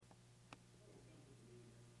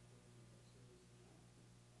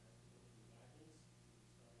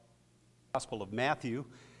Gospel of Matthew,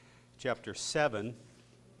 chapter 7.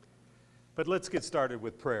 But let's get started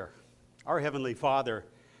with prayer. Our Heavenly Father,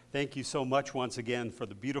 thank you so much once again for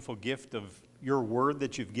the beautiful gift of your word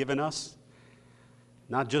that you've given us.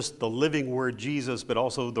 Not just the living word, Jesus, but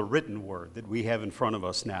also the written word that we have in front of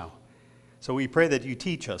us now. So we pray that you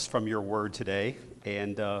teach us from your word today,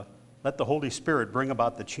 and let the Holy Spirit bring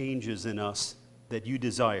about the changes in us that you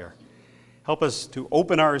desire. Help us to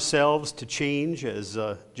open ourselves to change, as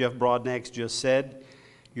Jeff Broadnax just said.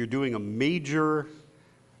 You're doing a major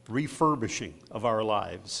refurbishing of our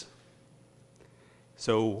lives.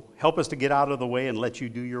 So help us to get out of the way and let you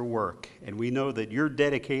do your work. And we know that you're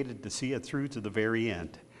dedicated to see it through to the very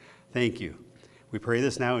end. Thank you. We pray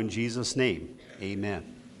this now in Jesus' name.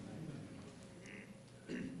 Amen.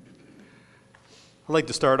 I'd like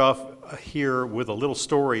to start off here with a little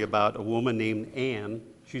story about a woman named Anne.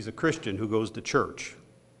 She's a Christian who goes to church.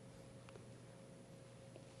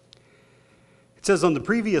 It says on the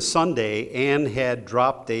previous Sunday, Anne had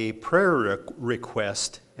dropped a prayer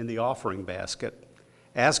request in the offering basket,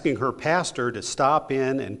 asking her pastor to stop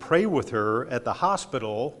in and pray with her at the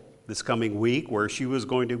hospital this coming week, where she was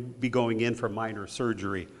going to be going in for minor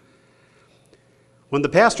surgery. When the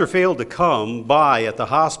pastor failed to come by at the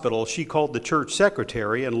hospital, she called the church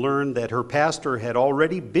secretary and learned that her pastor had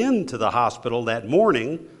already been to the hospital that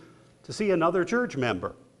morning to see another church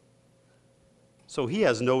member. So he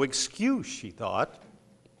has no excuse, she thought.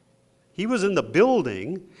 He was in the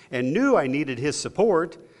building and knew I needed his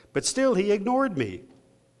support, but still he ignored me.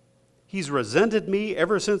 He's resented me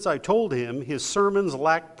ever since I told him his sermons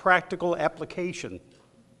lacked practical application.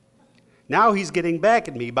 Now he's getting back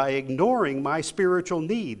at me by ignoring my spiritual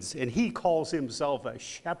needs, and he calls himself a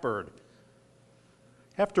shepherd.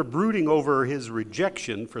 After brooding over his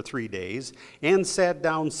rejection for 3 days, Anne sat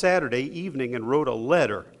down Saturday evening and wrote a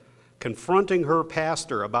letter confronting her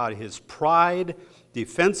pastor about his pride,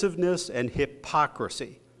 defensiveness, and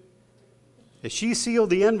hypocrisy. As she sealed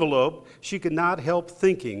the envelope, she could not help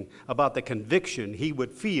thinking about the conviction he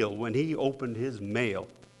would feel when he opened his mail.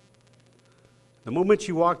 The moment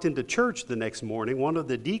she walked into church the next morning, one of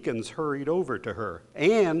the deacons hurried over to her.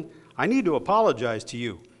 "Anne, I need to apologize to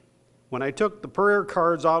you. When I took the prayer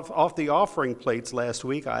cards off the offering plates last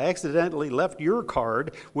week, I accidentally left your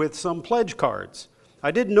card with some pledge cards. I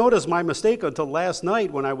didn't notice my mistake until last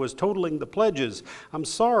night when I was totaling the pledges. I'm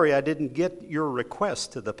sorry I didn't get your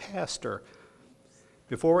request to the pastor."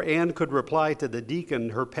 Before Anne could reply to the deacon,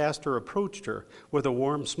 her pastor approached her with a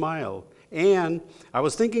warm smile. "Anne, I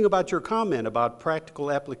was thinking about your comment about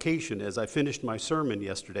practical application as I finished my sermon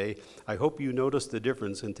yesterday. I hope you noticed the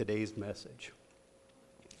difference in today's message."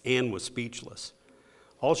 Anne was speechless.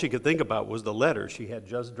 All she could think about was the letter she had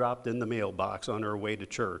just dropped in the mailbox on her way to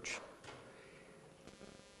church.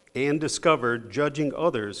 Anne discovered judging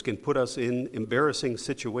others can put us in embarrassing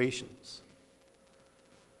situations.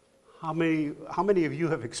 How many of you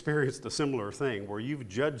have experienced a similar thing where you've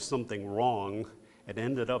judged something wrong and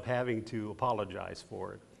ended up having to apologize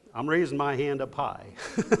for it? I'm raising my hand up high,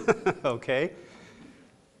 okay?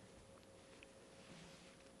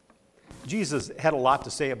 Jesus had a lot to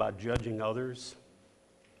say about judging others,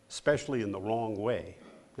 especially in the wrong way.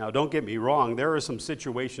 Now, don't get me wrong, there are some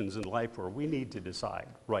situations in life where we need to decide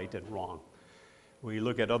right and wrong. We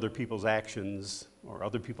look at other people's actions, or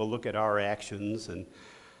other people look at our actions, and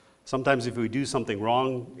sometimes if we do something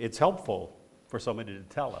wrong, it's helpful for somebody to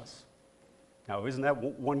tell us. Now, isn't that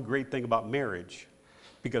one great thing about marriage?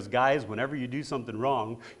 Because guys, whenever you do something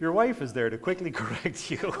wrong, your wife is there to quickly correct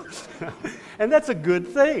you. And that's a good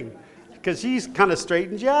thing, because she's kind of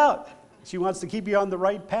straightens you out. She wants to keep you on the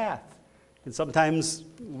right path. And sometimes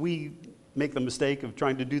we make the mistake of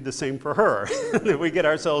trying to do the same for her. And we get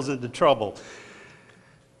ourselves into trouble.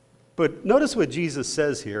 But notice what Jesus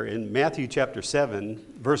says here in Matthew chapter 7,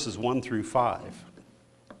 verses 1 through 5.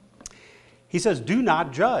 He says, "Do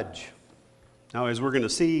not judge." Now, as we're going to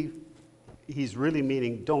see, he's really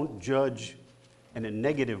meaning don't judge in a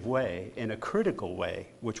negative way, in a critical way,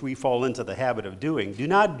 which we fall into the habit of doing. Do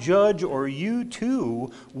not judge, or you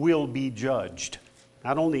too will be judged.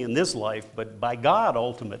 Not only in this life, but by God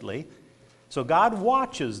ultimately. So God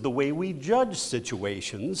watches the way we judge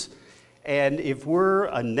situations. And if we're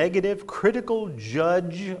a negative, critical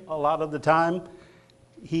judge a lot of the time,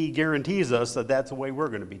 he guarantees us that that's the way we're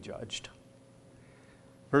going to be judged.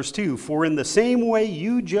 Verse 2, "For in the same way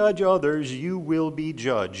you judge others, you will be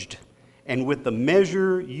judged. And with the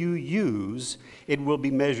measure you use, it will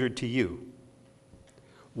be measured to you.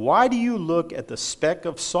 Why do you look at the speck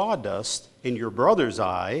of sawdust in your brother's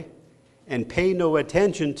eye and pay no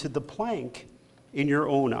attention to the plank in your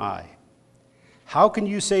own eye? How can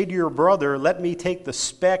you say to your brother, 'Let me take the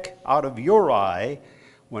speck out of your eye,'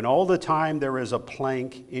 when all the time there is a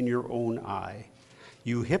plank in your own eye?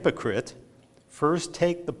 You hypocrite, first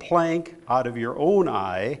take the plank out of your own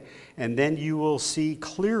eye, and then you will see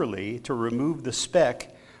clearly to remove the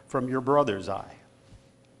speck from your brother's eye."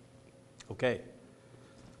 Okay,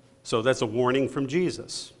 so that's a warning from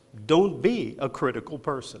Jesus. Don't be a critical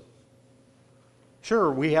person.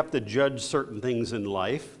 Sure, we have to judge certain things in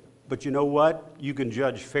life, but you know what? You can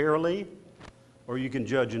judge fairly, or you can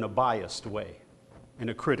judge in a biased way, in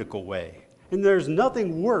a critical way. And there's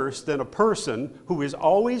nothing worse than a person who is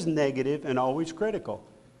always negative and always critical.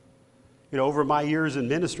 You know, over my years in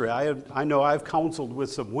ministry, I know I've counseled with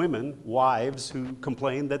some women, wives, who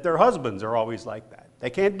complain that their husbands are always like that. They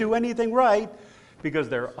can't do anything right because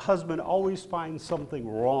their husband always finds something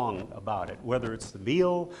wrong about it, whether it's the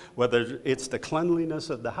meal, whether it's the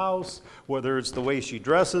cleanliness of the house, whether it's the way she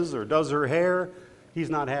dresses or does her hair. He's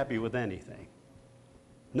not happy with anything.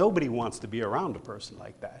 Nobody wants to be around a person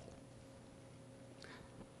like that.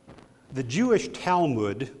 The Jewish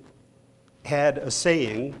Talmud had a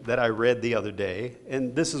saying that I read the other day,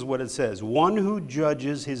 and this is what it says: "One who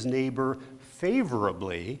judges his neighbor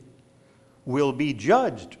favorably will be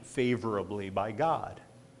judged favorably by God."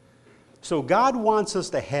 So God wants us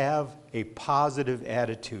to have a positive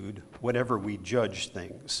attitude whenever we judge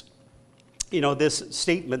things. You know, this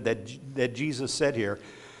statement that Jesus said here,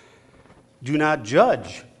 do not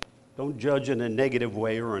judge. Don't judge in a negative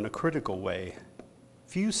way or in a critical way.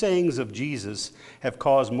 Few sayings of Jesus have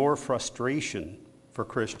caused more frustration for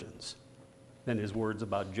Christians than his words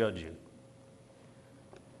about judging.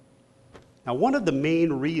 Now, one of the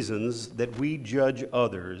main reasons that we judge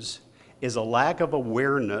others is a lack of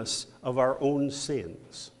awareness of our own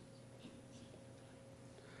sins.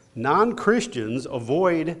 Non-Christians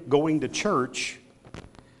avoid going to church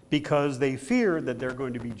because they fear that they're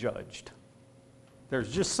going to be judged.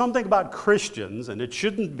 There's just something about Christians, and it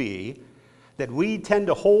shouldn't be, that we tend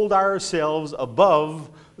to hold ourselves above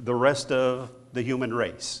the rest of the human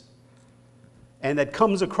race. And that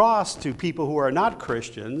comes across to people who are not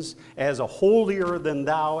Christians as a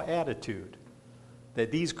holier-than-thou attitude.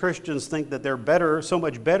 That these Christians think that they're better, so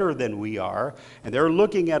much better than we are, and they're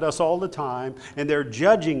looking at us all the time, and they're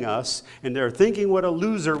judging us, and they're thinking what a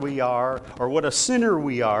loser we are, or what a sinner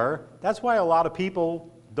we are. That's why a lot of people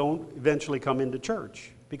don't eventually come into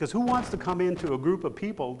church. Because who wants to come into a group of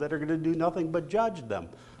people that are going to do nothing but judge them?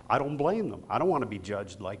 I don't blame them. I don't want to be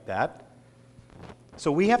judged like that. So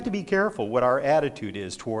we have to be careful what our attitude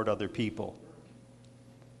is toward other people.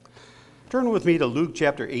 Turn with me to Luke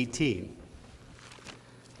chapter 18.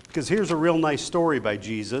 Because here's a real nice story by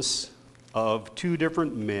Jesus of two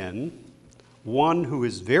different men, one who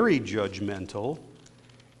is very judgmental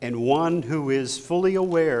and one who is fully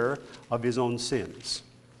aware of his own sins.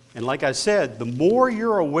 And like I said, the more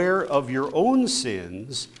you're aware of your own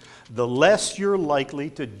sins, the less you're likely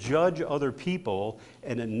to judge other people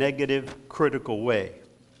in a negative, critical way.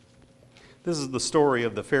 This is the story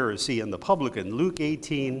of the Pharisee and the publican, Luke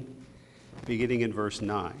 18, beginning in verse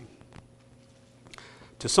 9.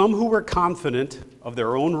 To some who were confident of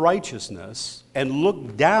their own righteousness and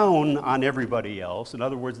looked down on everybody else, in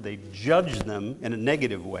other words, they judged them in a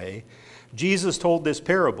negative way, Jesus told this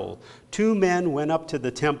parable. Two men went up to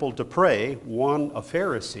the temple to pray, one a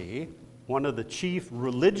Pharisee, one of the chief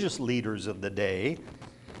religious leaders of the day,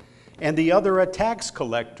 and the other a tax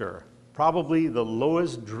collector, probably the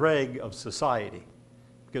lowest dreg of society.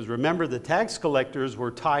 Because remember, the tax collectors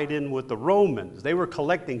were tied in with the Romans. They were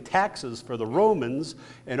collecting taxes for the Romans,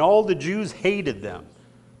 and all the Jews hated them.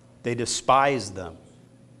 They despised them.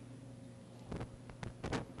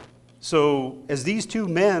 So as these two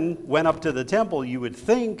men went up to the temple, you would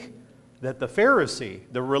think that the Pharisee,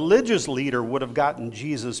 the religious leader, would have gotten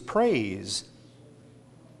Jesus praise.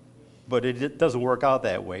 But it doesn't work out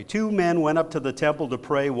that way. Two men went up to the temple to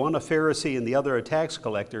pray, one a Pharisee and the other a tax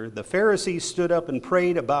collector. The Pharisee stood up and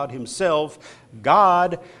prayed about himself,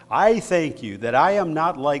 "God, I thank you that I am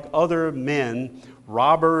not like other men,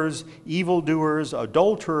 robbers, evildoers,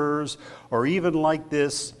 adulterers, or even like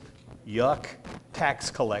this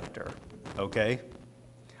tax collector." Okay?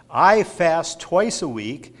 "I fast twice a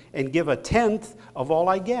week and give a tenth of all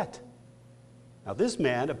I get." Now this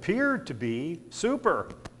man appeared to be super.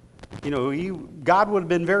 You know, God would have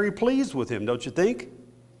been very pleased with him, don't you think?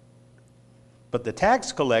 But the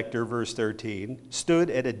tax collector, verse 13, stood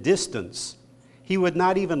at a distance. He would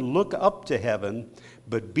not even look up to heaven,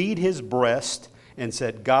 but beat his breast and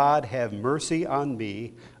said, "God, have mercy on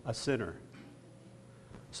me, a sinner."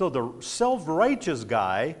 So the self-righteous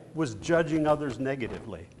guy was judging others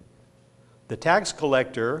negatively. The tax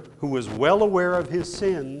collector, who was well aware of his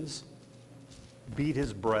sins, beat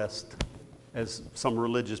his breast, as some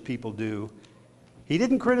religious people do. He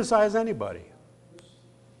didn't criticize anybody.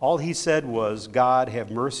 All he said was, God,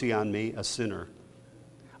 have mercy on me, a sinner.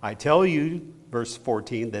 I tell you, verse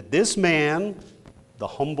 14, that this man, the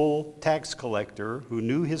humble tax collector who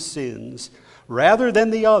knew his sins, rather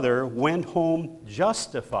than the other, went home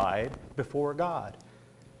justified before God.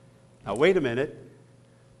 Now, wait a minute.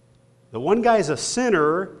 The one guy's a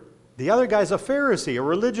sinner, the other guy's a Pharisee, a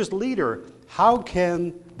religious leader. How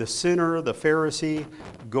can the sinner, the Pharisee,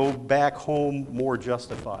 go back home more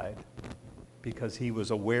justified? Because he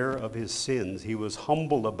was aware of his sins. He was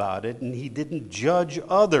humble about it, and he didn't judge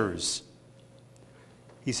others.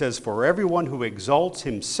 He says, for everyone who exalts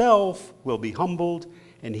himself will be humbled,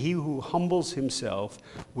 and he who humbles himself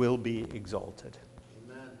will be exalted.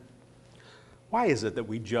 Amen. Why is it that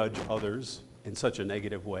we judge others in such a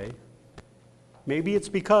negative way? Maybe it's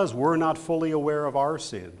because we're not fully aware of our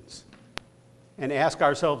sins and ask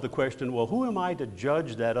ourselves the question, well, who am I to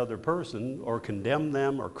judge that other person or condemn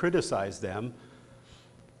them or criticize them?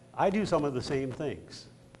 I do some of the same things.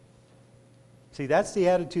 See, that's the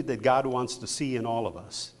attitude that God wants to see in all of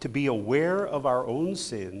us, to be aware of our own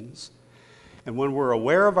sins. And when we're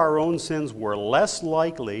aware of our own sins, we're less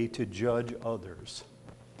likely to judge others.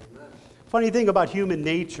 Amen. Funny thing about human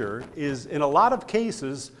nature is, in a lot of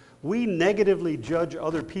cases, we negatively judge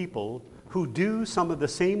other people who do some of the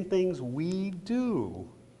same things we do.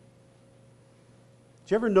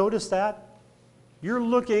 Did you ever notice that? You're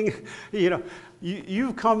looking,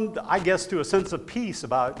 you've come, I guess, to a sense of peace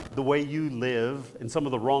about the way you live and some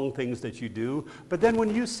of the wrong things that you do. But then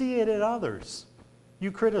when you see it in others,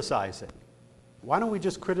 you criticize it. Why don't we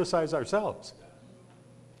just criticize ourselves?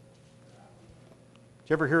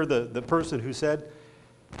 Did you ever hear the person who said,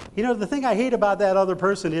 the thing I hate about that other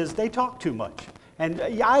person is they talk too much. And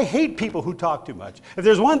I hate people who talk too much. If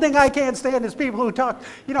there's one thing I can't stand, it's people who talk,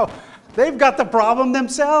 they've got the problem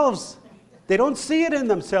themselves. They don't see it in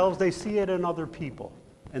themselves, they see it in other people.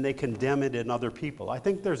 And they condemn it in other people. I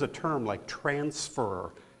think there's a term like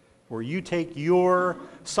transfer, where you take your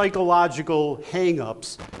psychological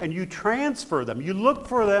hang-ups and you transfer them. You look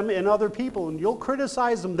for them in other people and you'll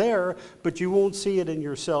criticize them there, but you won't see it in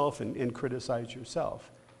yourself and criticize yourself.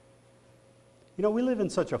 We live in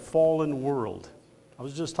such a fallen world. I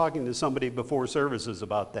was just talking to somebody before services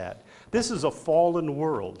about that. This is a fallen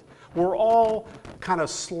world. We're all kind of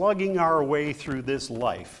slugging our way through this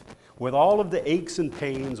life with all of the aches and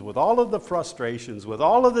pains, with all of the frustrations, with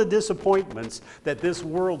all of the disappointments that this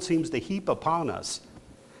world seems to heap upon us.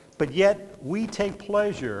 But yet, we take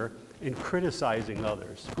pleasure in criticizing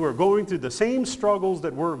others who are going through the same struggles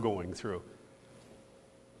that we're going through.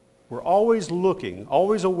 We're always looking,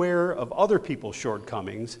 always aware of other people's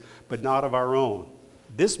shortcomings, but not of our own.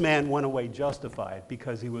 This man went away justified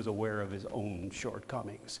because he was aware of his own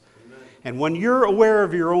shortcomings. Amen. And when you're aware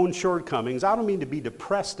of your own shortcomings, I don't mean to be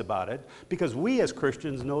depressed about it, because we as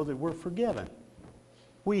Christians know that we're forgiven.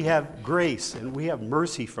 We have grace and we have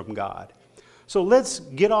mercy from God. So let's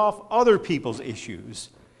get off other people's issues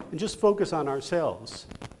and just focus on ourselves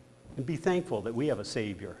and be thankful that we have a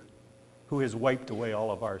Savior who has wiped away all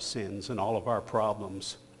of our sins and all of our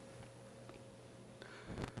problems.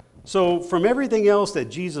 So from everything else that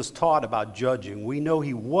Jesus taught about judging, we know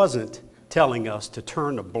he wasn't telling us to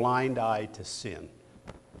turn a blind eye to sin.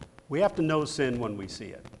 We have to know sin when we see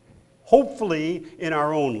it, hopefully in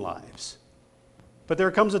our own lives. But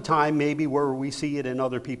there comes a time maybe where we see it in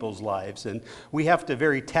other people's lives, and we have to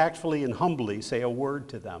very tactfully and humbly say a word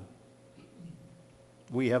to them.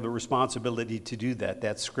 We have a responsibility to do that.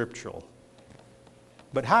 That's scriptural.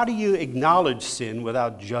 But how do you acknowledge sin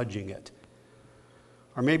without judging it?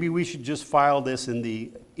 Or maybe we should just file this in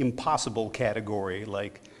the impossible category,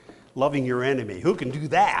 like loving your enemy. Who can do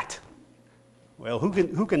that? Well,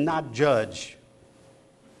 who can not judge?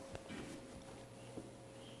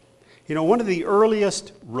 One of the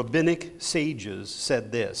earliest rabbinic sages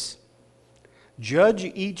said this: judge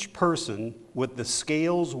each person with the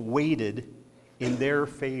scales weighted in their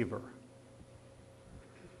favor.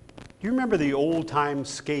 Do you remember the old-time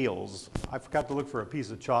scales? I forgot to look for a piece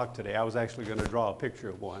of chalk today. I was actually going to draw a picture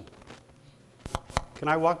of one. Can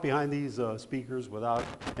I walk behind these speakers without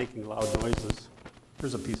making loud noises?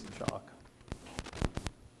 Here's a piece of chalk.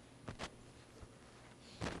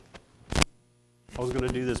 I was going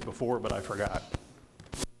to do this before, but I forgot.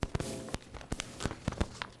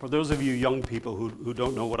 For those of you young people who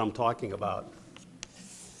don't know what I'm talking about,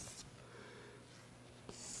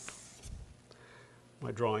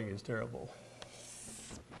 my drawing is terrible.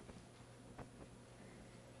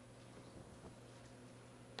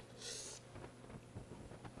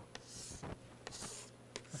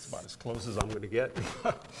 as close as I'm going to get.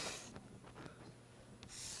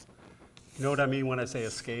 You know what I mean when I say a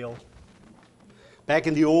scale? Back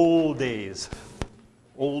in the old days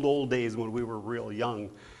when we were real young,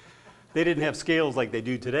 they didn't have scales like they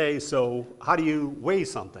do today, so how do you weigh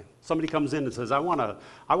something? Somebody comes in and says, I want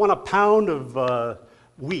a pound of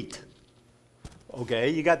wheat. Okay,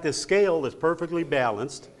 you got this scale that's perfectly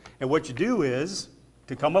balanced, and what you do is,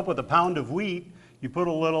 to come up with a pound of wheat, you put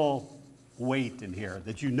a little weight in here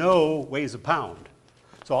that you know weighs a pound.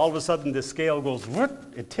 So all of a sudden this scale goes,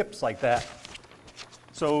 it tips like that.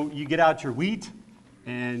 So you get out your wheat,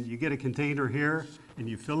 and you get a container here, and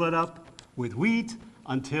you fill it up with wheat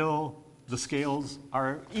until the scales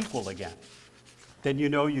are equal again. Then you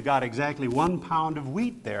know you got exactly 1 pound of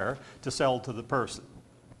wheat there to sell to the person.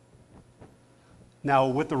 Now,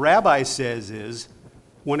 what the rabbi says is,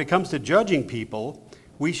 when it comes to judging people,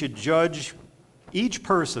 we should judge each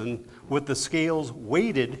person with the scales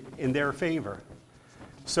weighted in their favor.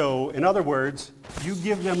 So, in other words, you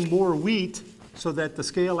give them more wheat so that the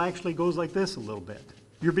scale actually goes like this a little bit.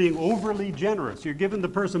 You're being overly generous. You're giving the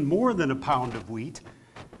person more than a pound of wheat.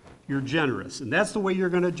 You're generous. And that's the way you're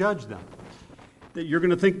going to judge them. That you're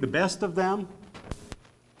going to think the best of them,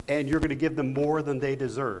 and you're going to give them more than they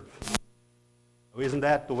deserve. Isn't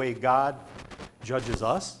that the way God judges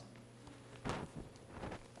us?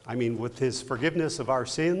 I mean, with his forgiveness of our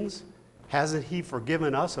sins, hasn't he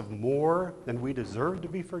forgiven us of more than we deserve to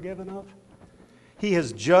be forgiven of? He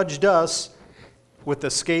has judged us with the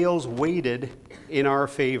scales weighted in our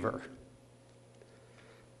favor.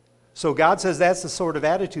 So God says that's the sort of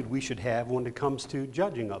attitude we should have when it comes to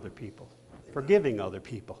judging other people, forgiving other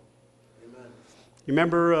people. Amen. You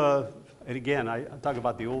remember, and again, I talk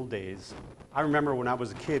about the old days. I remember when I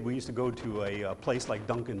was a kid, we used to go to a place like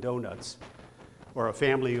Dunkin' Donuts or a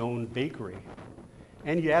family-owned bakery.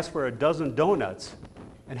 And you ask for a dozen donuts,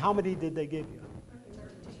 and how many did they give you?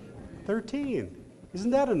 13.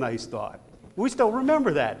 Isn't that a nice thought? We still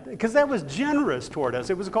remember that, because that was generous toward us.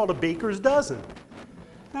 It was called a baker's dozen.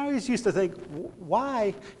 And I always used to think,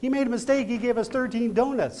 why? He made a mistake, he gave us 13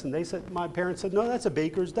 donuts. And my parents said, no, that's a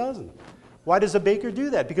baker's dozen. Why does a baker do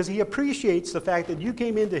that? Because he appreciates the fact that you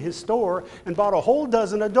came into his store and bought a whole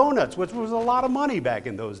dozen of donuts, which was a lot of money back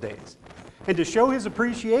in those days. And to show his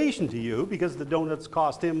appreciation to you, because the donuts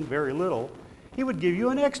cost him very little, he would give you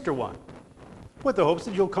an extra one with the hopes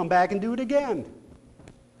that you'll come back and do it again.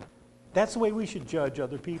 That's the way we should judge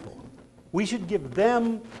other people. We should give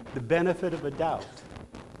them the benefit of a doubt,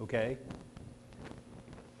 okay?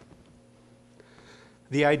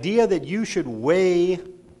 The idea that you should weigh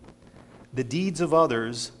the deeds of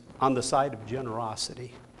others on the side of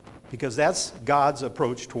generosity, because that's God's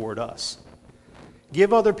approach toward us.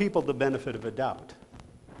 Give other people the benefit of a doubt.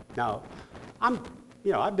 Now,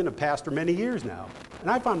 I've been a pastor many years now, and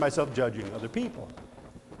I find myself judging other people.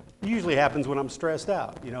 It usually happens when I'm stressed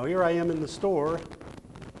out. Here I am in the store.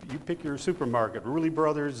 You pick your supermarket, Rulli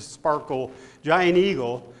Brothers, Sparkle, Giant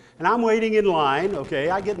Eagle, and I'm waiting in line. Okay,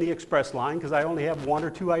 I get in the express line because I only have 1 or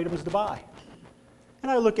 2 items to buy. And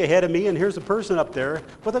I look ahead of me, and here's a person up there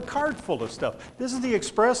with a cart full of stuff. This is the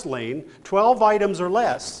express lane, 12 items or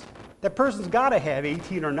less. That person's got to have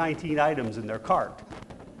 18 or 19 items in their cart.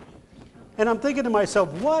 And I'm thinking to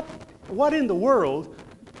myself, what in the world?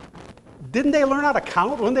 Didn't they learn how to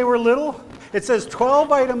count when they were little? It says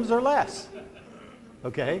 12 items or less.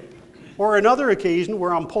 Okay? Or another occasion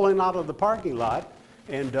where I'm pulling out of the parking lot,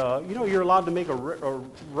 and you're allowed to make a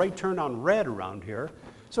right turn on red around here.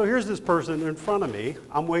 So here's this person in front of me.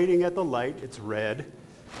 I'm waiting at the light. It's red.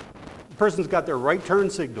 The person's got their right turn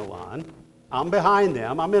signal on. I'm behind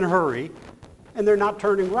them. I'm in a hurry. And they're not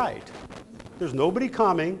turning right. There's nobody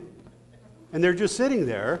coming. And they're just sitting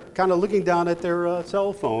there, kind of looking down at their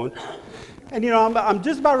cell phone. And, I'm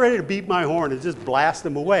just about ready to beat my horn and just blast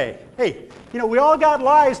them away. Hey, we all got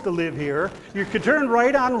lives to live here. You could turn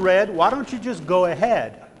right on red. Why don't you just go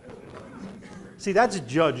ahead? See, that's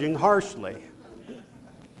judging harshly.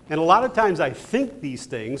 And a lot of times I think these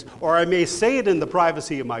things, or I may say it in the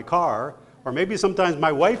privacy of my car, or maybe sometimes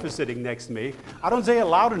my wife is sitting next to me. I don't say it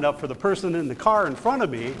loud enough for the person in the car in front of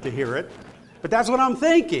me to hear it, but that's what I'm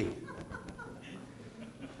thinking.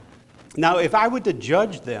 Now, if I were to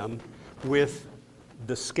judge them with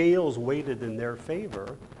the scales weighted in their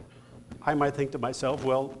favor, I might think to myself,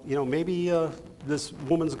 well, maybe this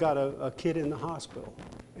woman's got a kid in the hospital,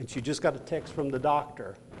 and she just got a text from the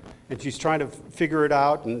doctor. And she's trying to figure it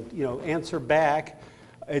out and, answer back.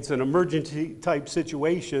 It's an emergency type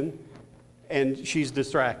situation, and she's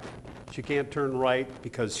distracted. She can't turn right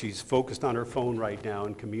because she's focused on her phone right now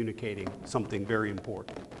and communicating something very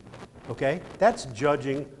important. Okay? That's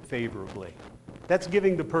judging favorably. That's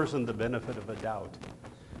giving the person the benefit of a doubt.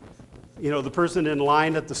 You know, the person in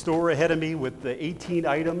line at the store ahead of me with the 18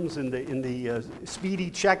 items in the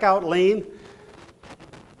speedy checkout lane,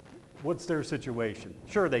 what's their situation?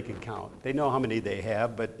 Sure, they can count. They know how many they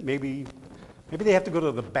have, but maybe they have to go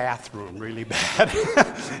to the bathroom really bad.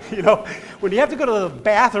 You know, when you have to go to the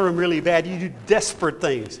bathroom really bad, you do desperate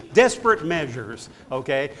things, desperate measures,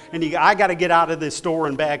 okay? And I got to get out of this store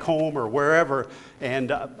and back home or wherever,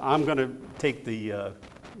 and I'm going to take the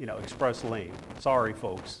express lane. Sorry,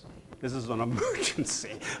 folks. This is an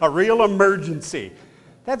emergency, a real emergency.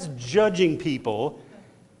 That's judging people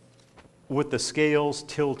with the scales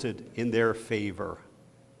tilted in their favor.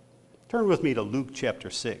 Turn with me to Luke chapter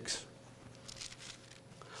 6.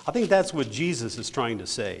 I think that's what Jesus is trying to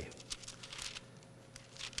say.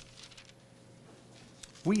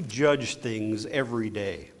 We judge things every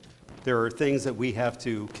day. There are things that we have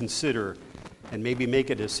to consider and maybe make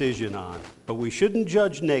a decision on. But we shouldn't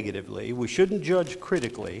judge negatively. We shouldn't judge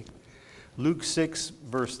critically. Luke 6,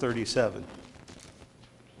 verse 37.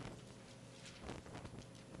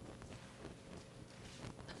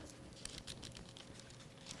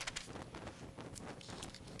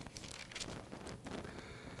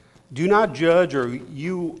 Do not judge and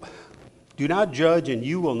you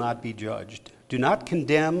will not be judged. Do not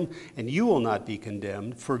condemn and you will not be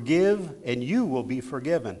condemned. Forgive and you will be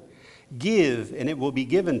forgiven. Give and it will be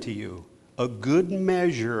given to you. A good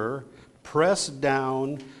measure, pressed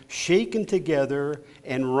down, shaken together,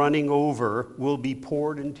 and running over will be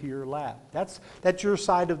poured into your lap. That's your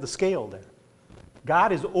side of the scale there.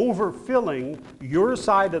 God is overfilling your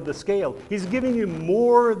side of the scale. He's giving you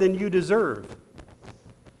more than you deserve.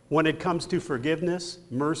 When it comes to forgiveness,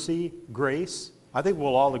 mercy, grace, I think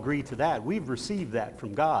we'll all agree to that. We've received that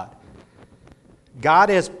from God. God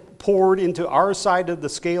has poured into our side of the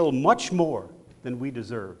scale much more than we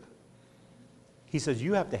deserve. He says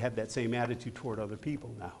you have to have that same attitude toward other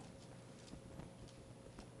people now.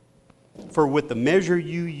 For with the measure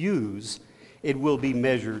you use, it will be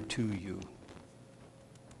measured to you.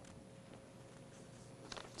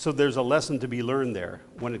 So there's a lesson to be learned there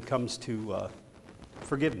when it comes to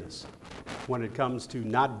forgiveness, when it comes to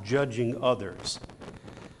not judging others.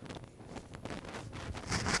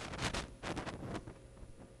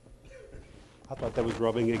 I thought that was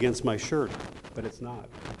rubbing against my shirt, but it's not.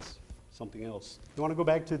 It's something else. You want to go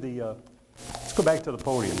back to let's go back to the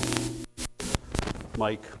podium.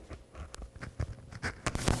 Mike.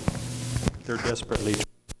 They're desperately trying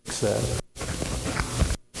to fix that.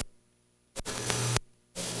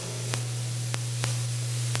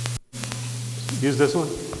 Use this one?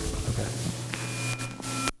 Okay.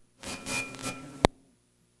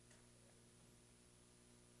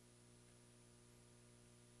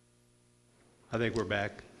 I think we're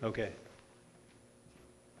back. Okay.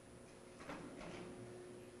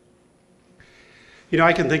 You know,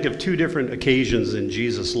 I can think of two different occasions in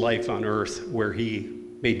Jesus' life on earth where he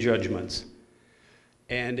made judgments.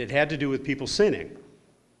 And it had to do with people sinning.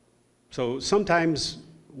 So sometimes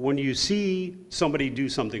when you see somebody do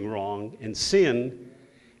something wrong and sin,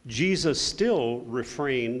 Jesus still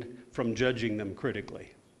refrained from judging them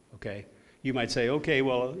critically, okay? You might say, okay,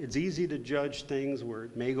 well, it's easy to judge things where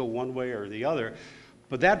it may go one way or the other,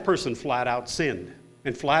 but that person flat out sinned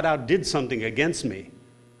and flat out did something against me.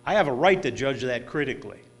 I have a right to judge that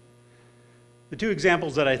critically. The two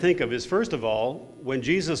examples that I think of is, first of all, when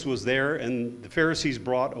Jesus was there and the Pharisees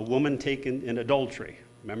brought a woman taken in adultery.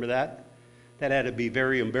 Remember that? That had to be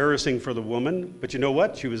very embarrassing for the woman, but you know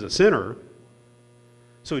what? She was a sinner.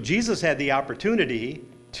 So Jesus had the opportunity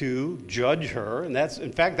to judge her, and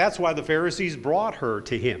that's why the Pharisees brought her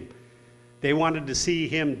to him. They wanted to see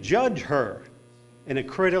him judge her in a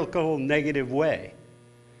critical, negative way.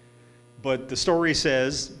 But the story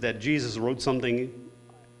says that Jesus wrote something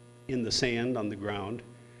in the sand on the ground,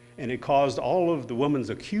 and it caused all of the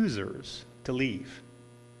woman's accusers to leave.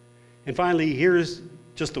 And finally, here's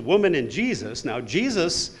just the woman and Jesus. Now,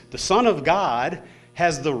 Jesus, the Son of God,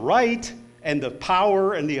 has the right and the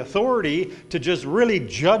power and the authority to just really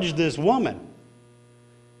judge this woman.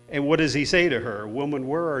 And what does he say to her? Woman,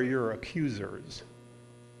 where are your accusers?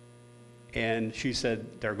 And she said,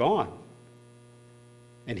 they're gone.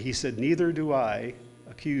 And he said, neither do I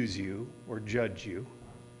accuse you or judge you.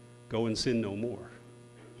 Go and sin no more.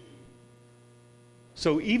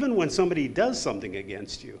 So even when somebody does something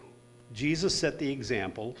against you, Jesus set the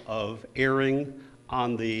example of erring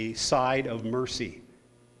on the side of mercy.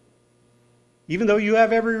 Even though you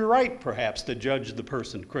have every right, perhaps, to judge the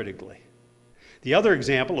person critically. The other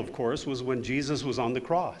example, of course, was when Jesus was on the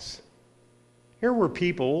cross. Here were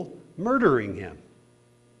people murdering him.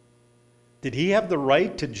 Did he have the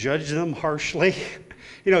right to judge them harshly?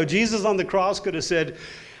 Jesus on the cross could have said,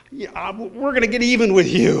 yeah, we're going to get even with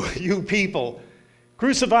you, you people.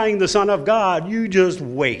 Crucifying the Son of God, you just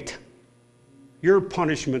wait. Your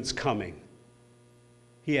punishment's coming.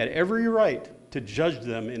 He had every right to judge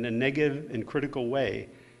them in a negative and critical way.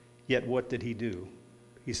 Yet what did he do?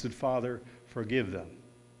 He said, Father, forgive them,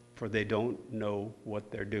 for they don't know what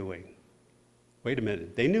they're doing. Wait a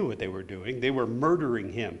minute. They knew what they were doing. They were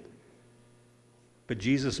murdering him. But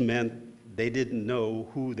Jesus meant they didn't know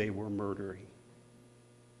who they were murdering.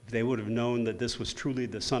 If they would have known that this was truly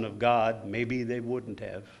the Son of God, maybe they wouldn't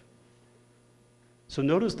have. So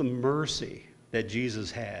notice the mercy that Jesus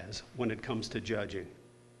has when it comes to judging.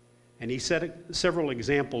 And he set several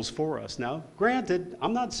examples for us. Now, granted,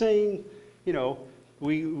 I'm not saying,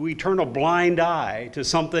 we turn a blind eye to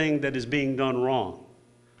something that is being done wrong,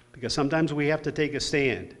 because sometimes we have to take a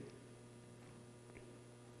stand.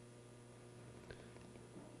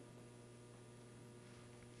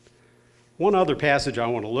 One other passage I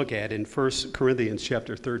want to look at in 1 Corinthians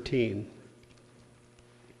chapter 13.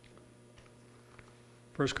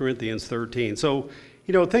 1 Corinthians 13. So,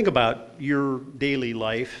 think about your daily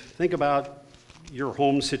life. Think about your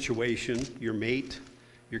home situation, your mate,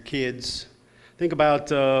 your kids. Think about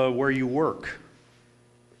where you work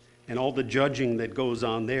and all the judging that goes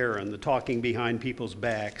on there and the talking behind people's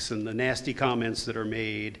backs and the nasty comments that are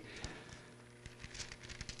made.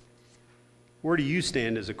 Where do you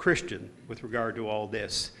stand as a Christian with regard to all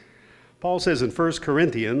this? Paul says in 1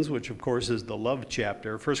 Corinthians, which of course is the love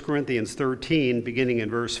chapter, 1 Corinthians 13, beginning in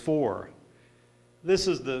verse 4. This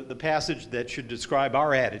is the passage that should describe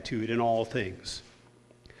our attitude in all things.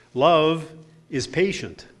 Love is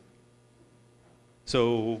patient.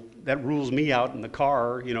 So that rules me out in the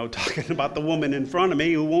car, talking about the woman in front of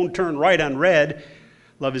me who won't turn right on red.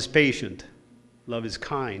 Love is patient. Love is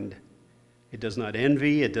kind. It does not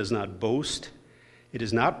envy. It does not boast. It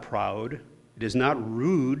is not proud. It is not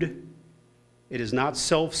rude. It is not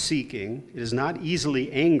self-seeking. It is not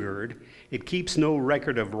easily angered. It keeps no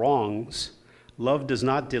record of wrongs. Love does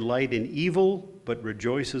not delight in evil, but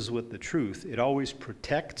rejoices with the truth. It always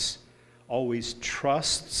protects, always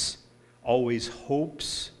trusts, always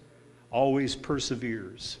hopes, always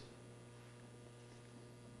perseveres.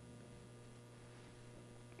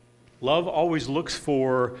 Love always looks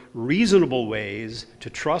for reasonable ways to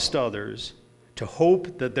trust others, to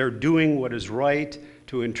hope that they're doing what is right,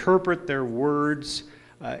 to interpret their words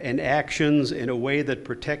and actions in a way that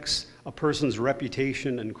protects a person's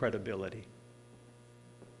reputation and credibility.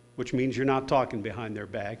 Which means you're not talking behind their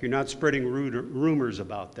back. You're not spreading rumors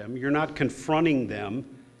about them. You're not confronting them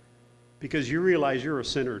because you realize you're a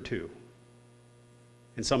sinner too.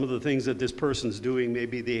 And some of the things that this person's doing may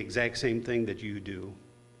be the exact same thing that you do.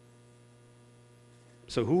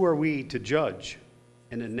 So who are we to judge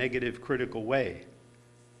in a negative, critical way?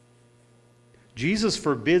 Jesus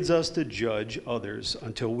forbids us to judge others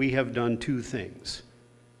until we have done two things.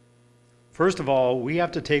 First of all, we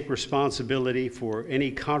have to take responsibility for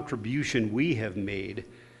any contribution we have made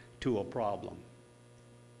to a problem.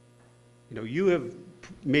 You have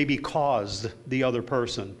maybe caused the other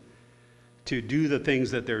person to do the things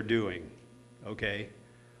that they're doing, okay?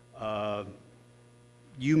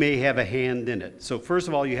 You may have a hand in it. So first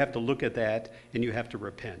of all, you have to look at that and you have to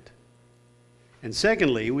repent. And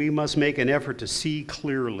secondly, we must make an effort to see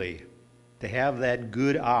clearly, to have that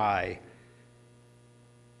good eye,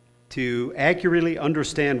 to accurately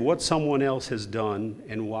understand what someone else has done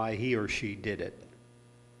and why he or she did it.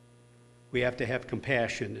 We have to have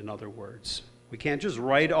compassion, in other words. We can't just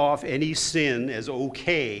write off any sin as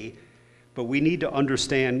okay, but we need to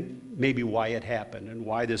understand maybe why it happened and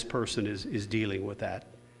why this person is dealing with that.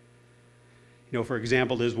 For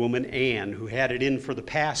example, this woman, Ann, who had it in for the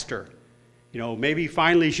pastor. Maybe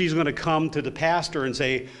finally she's going to come to the pastor and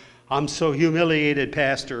say, I'm so humiliated,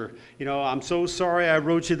 Pastor. I'm so sorry I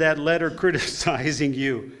wrote you that letter criticizing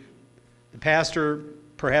you. The pastor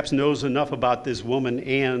perhaps knows enough about this woman,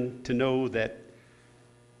 Ann, to know that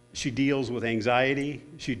she deals with anxiety.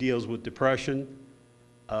 She deals with depression.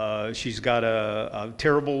 She's got a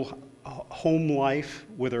terrible home life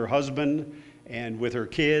with her husband and with her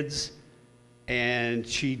kids. And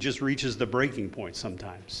she just reaches the breaking point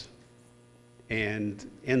sometimes and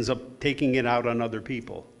ends up taking it out on other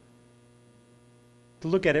people. To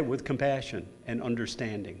look at it with compassion and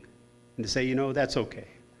understanding and to say, that's okay.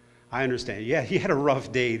 I understand. Yeah, you had a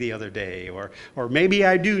rough day the other day, or maybe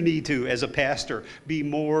I do need to, as a pastor, be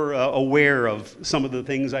more aware of some of the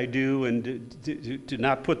things I do and to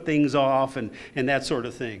not put things off and that sort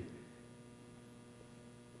of thing.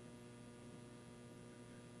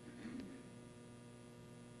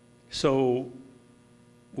 So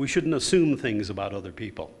we shouldn't assume things about other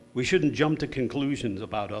people. We shouldn't jump to conclusions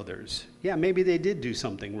about others. Yeah, maybe they did do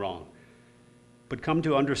something wrong, but come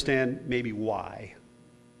to understand maybe why,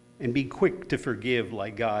 and be quick to forgive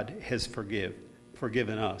like God has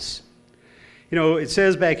forgiven us. You know, it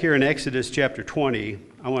says back here in Exodus chapter 20,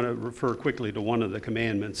 I want to refer quickly to one of the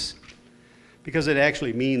commandments, because it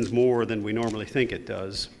actually means more than we normally think it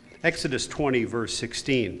does. Exodus 20, verse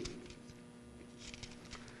 16.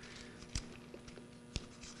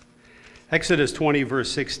 Exodus 20, verse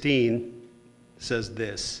 16 says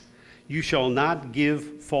this: "You shall not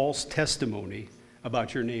give false testimony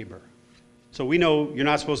about your neighbor." So we know you're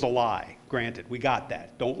not supposed to lie. Granted, we got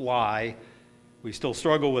that. Don't lie. We still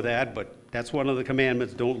struggle with that, but that's one of the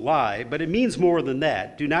commandments, don't lie. But it means more than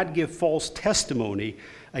that. Do not give false testimony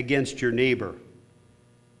against your neighbor.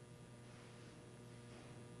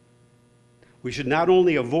 We should not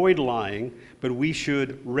only avoid lying, but we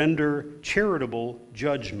should render charitable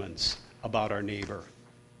judgments about our neighbor.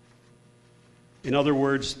 In other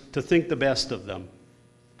words, to think the best of them,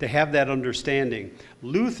 to have that understanding.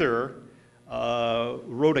 Luther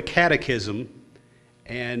wrote a catechism,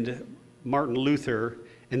 and Martin Luther,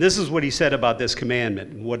 and this is what he said about this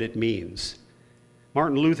commandment and what it means.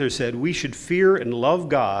 Martin Luther said, "We should fear and love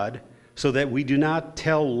God so that we do not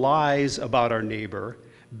tell lies about our neighbor,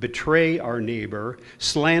 betray our neighbor,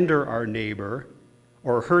 slander our neighbor,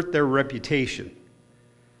 or hurt their reputation.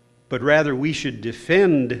 But rather we should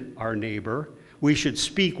defend our neighbor, we should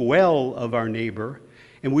speak well of our neighbor,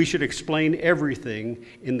 and we should explain everything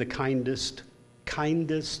in the kindest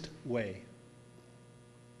way."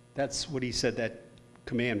 That's what he said that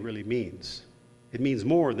command really means. It means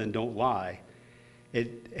more than don't lie.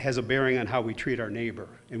 It has a bearing on how we treat our neighbor,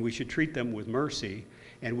 and we should treat them with mercy,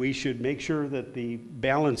 and we should make sure that the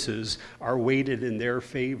balances are weighted in their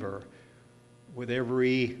favor with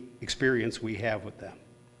every experience we have with them.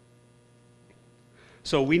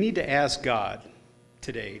 So we need to ask God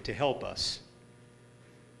today to help us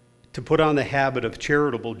to put on the habit of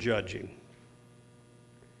charitable judging.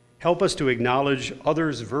 Help us to acknowledge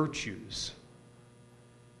others' virtues.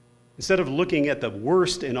 Instead of looking at the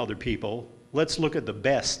worst in other people, let's look at the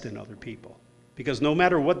best in other people. Because no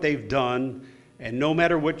matter what they've done, and no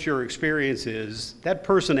matter what your experience is, that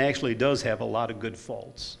person actually does have a lot of good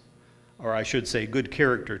faults, or I should say good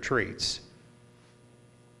character traits.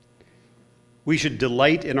 We should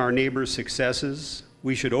delight in our neighbor's successes.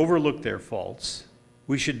 We should overlook their faults.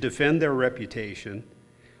 We should defend their reputation.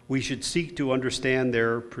 We should seek to understand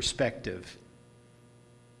their perspective.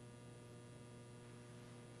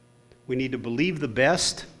 We need to believe the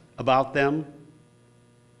best about them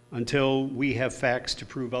until we have facts to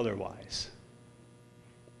prove otherwise.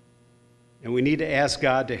 And we need to ask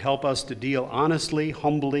God to help us to deal honestly,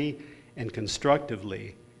 humbly, and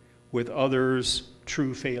constructively with others'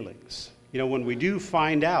 true failings. You know, when we do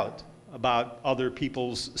find out about other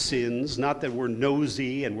people's sins, not that we're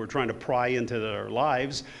nosy and we're trying to pry into their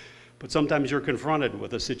lives, but sometimes you're confronted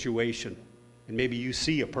with a situation, and maybe you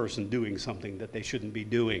see a person doing something that they shouldn't be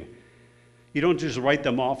doing. You don't just write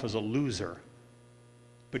them off as a loser,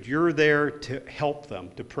 but you're there to help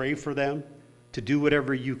them, to pray for them, to do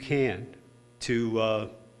whatever you can to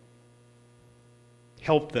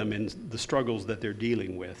help them in the struggles that they're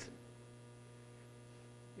dealing with.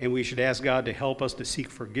 And we should ask God to help us to seek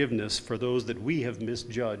forgiveness for those that we have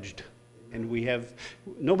misjudged. And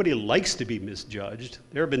nobody likes to be misjudged.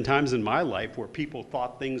 There have been times in my life where people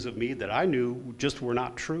thought things of me that I knew just were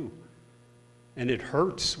not true. And it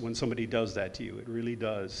hurts when somebody does that to you. It really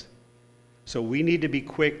does. So we need to be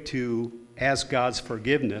quick to ask God's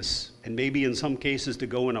forgiveness, and maybe in some cases to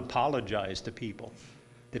go and apologize to people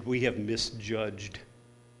that we have misjudged.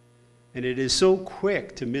 And it is so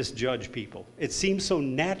quick to misjudge people. It seems so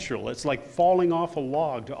natural. It's like falling off a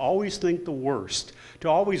log to always think the worst, to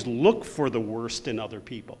always look for the worst in other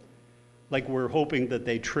people. Like we're hoping that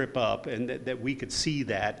they trip up and that we could see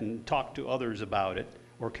that and talk to others about it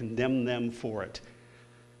or condemn them for it.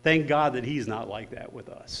 Thank God that He's not like that with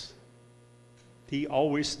us. He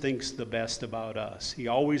always thinks the best about us. He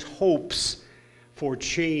always hopes for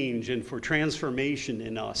change and for transformation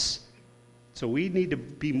in us. So we need to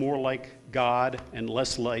be more like God and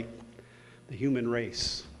less like the human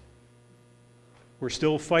race. We're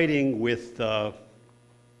still fighting with the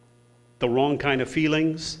wrong kind of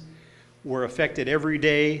feelings. We're affected every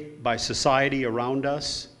day by society around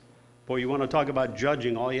us. Boy, you want to talk about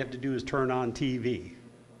judging, all you have to do is turn on TV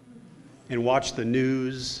and watch the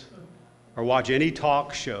news or watch any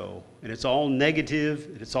talk show, and it's all negative,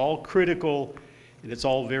 and it's all critical, and it's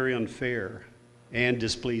all very unfair and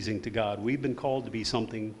displeasing to God. We've been called to be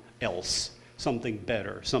something else, something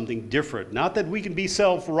better, something different. Not that we can be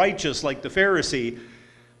self-righteous like the Pharisee,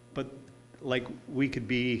 but like we could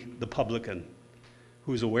be the publican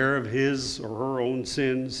who's aware of his or her own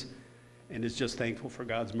sins and is just thankful for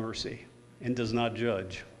God's mercy and does not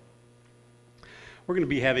judge. We're going to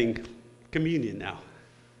be having communion now,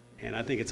 and I think it's